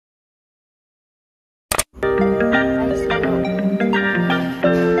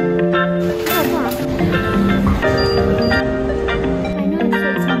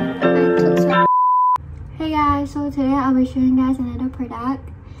be showing you guys another product.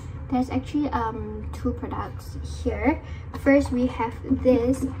 There's actually two products here. First, we have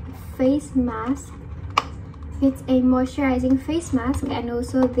this face mask. It's a moisturizing face mask and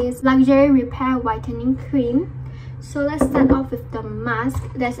also this luxury repair whitening cream. So let's start off with the mask.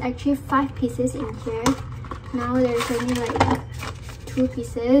 There's actually 5 pieces in here. Now there's only like 2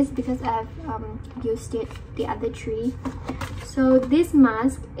 pieces because I've used it the other 3. So this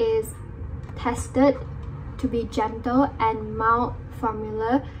mask is tested to be gentle and mild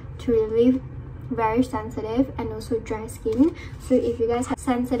formula to relieve very sensitive and also dry skin. So if you guys have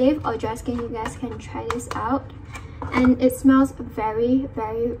sensitive or dry skin, you guys can try this out. And it smells very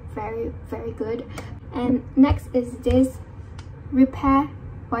good. And next is this repair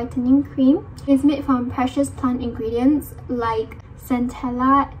whitening cream. It's made from precious plant ingredients like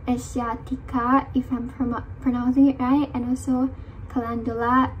Centella asiatica, if I'm pronouncing it right, and also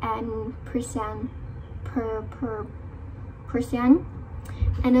calendula and persian.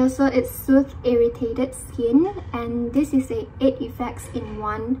 And also it soothes irritated skin, and this is a 8 effects in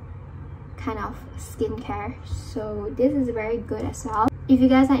 1 kind of skincare. So this is very good as well. If you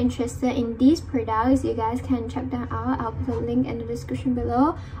guys are interested in these products, you guys can check them out. I'll put a link in the description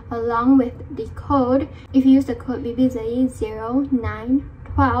below along with the code. If you use the code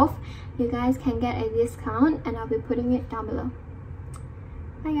Bebetzeyee0912, you guys can get a discount, and I'll be putting it down below.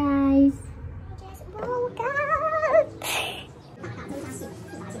 Bye guys.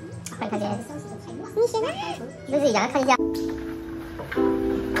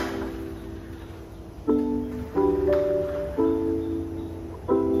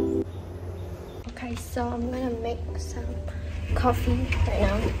 Okay, so I'm gonna make some coffee right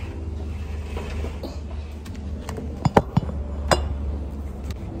now.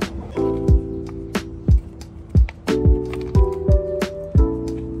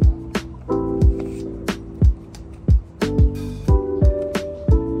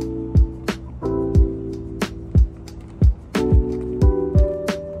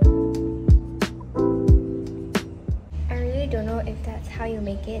 If that's how you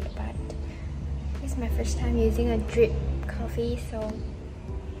make it, but it's my first time using a drip coffee, so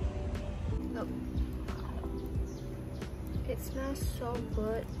look, it smells so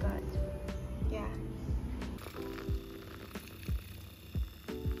good, but yeah.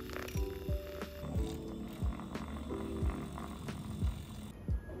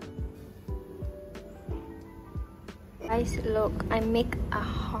 Guys, look, I make a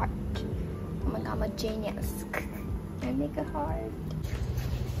heart. Oh my god, I'm a genius. I make a heart.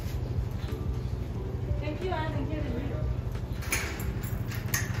 Thank you, Anne. Thank you.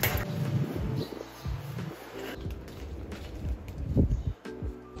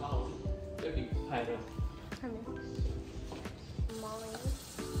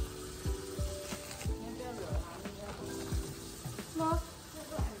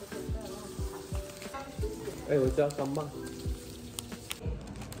哎，我加3磅。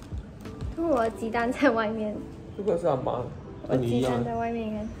我鸡蛋在外面。这个是3磅，跟你一样。鸡蛋在外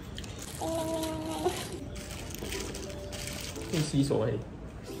面。会洗手哎。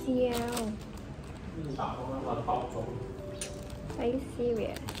笑。Are you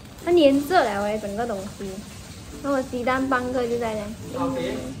serious？ 它粘着了哎，整个东西。然后我鸡蛋半个就在那。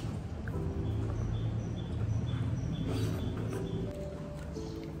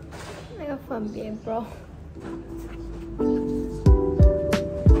那个粉别 bro。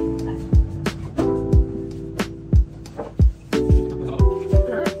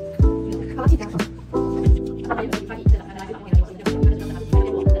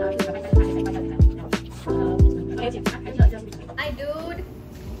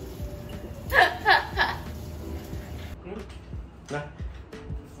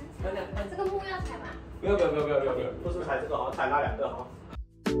 这个木要踩吗？不要，不是踩这个啊，踩那2个啊。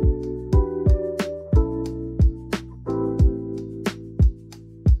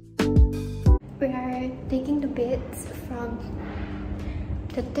We are taking the bits from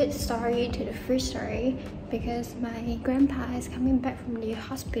the 3rd story to the 1st story because my grandpa is coming back from the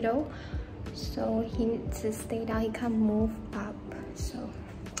hospital, so he needs to stay down. He can't move up, so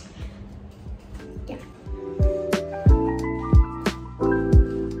yeah.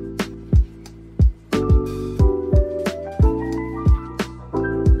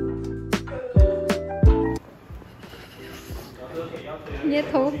 Your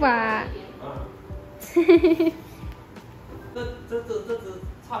头发。这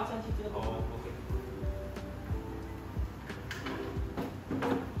插上去真好哦。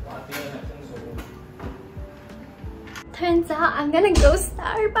哇，这个很成熟。Turns out I'm gonna go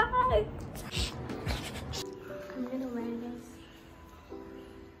Starbucks. I'm gonna wear this.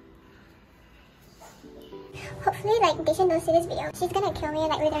 hopefully like Dishan don't see this video. She's gonna kill me,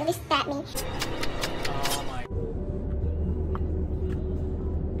 like literally stab me.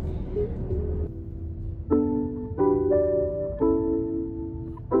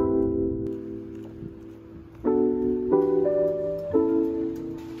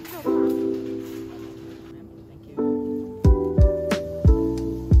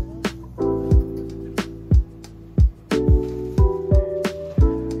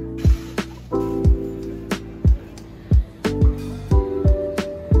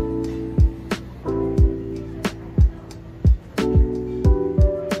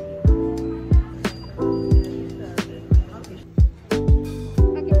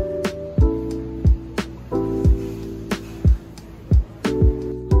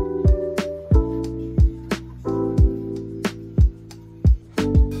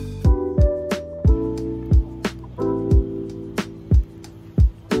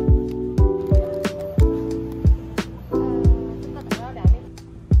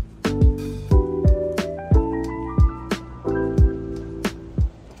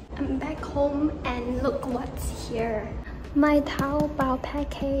 My Taobao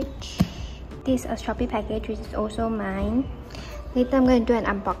package. This is a Shopee package which is also mine. Later I'm going to do an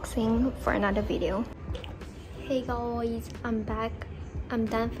unboxing for another video. Hey guys, I'm back. I'm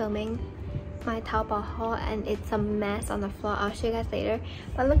done filming my Taobao haul and it's a mess on the floor. I'll show you guys later.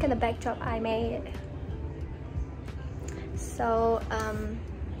 But look at the backdrop I made. So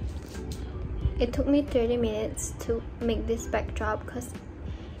it took me 30 minutes to make this backdrop because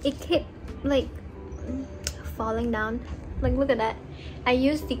it kept like falling down. Like look at that. I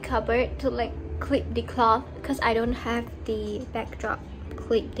used the cupboard to like clip the cloth because I don't have the backdrop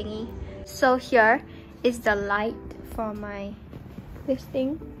clip thingy. So here is the light for my this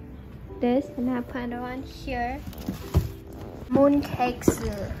thing. This, and I put another one here. Mooncakes.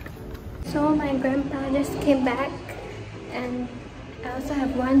 So my grandpa just came back and I also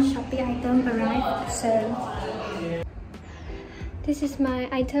have one Shopee item arrived. So this is my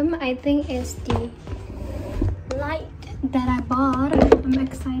item. I think it's the light that I bought. I'm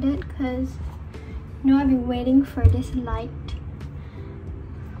excited because you know I've been waiting for this light.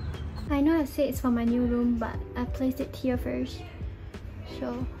 I know I said it's for my new room, but I placed it here first.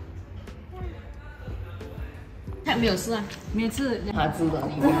 So 他没有事啊，每次他知道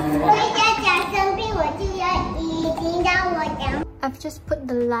你。我一讲生病，我就要已经让我讲。 I've just put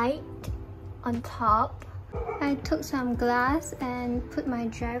the light on top. I took some glass and put my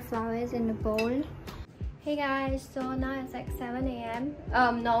dried flowers in the bowl. Hey guys, so now it's like 7 a.m.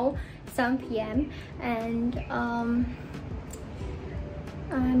 No, 7 p.m. and I'm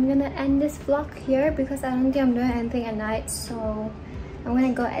gonna end this vlog here because I don't think I'm doing anything at night, so I'm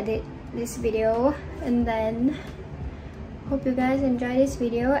gonna go edit this video and then hope you guys enjoy this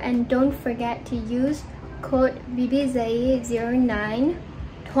video and don't forget to use code Bebetzeyee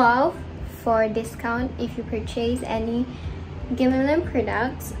 0912 for discount if you purchase any Kebuluran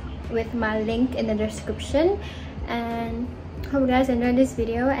products with my link in the description. And hope you guys enjoyed this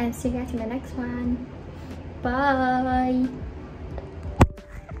video and see you guys in the next one. Bye.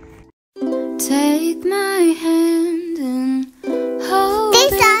 Take my hand.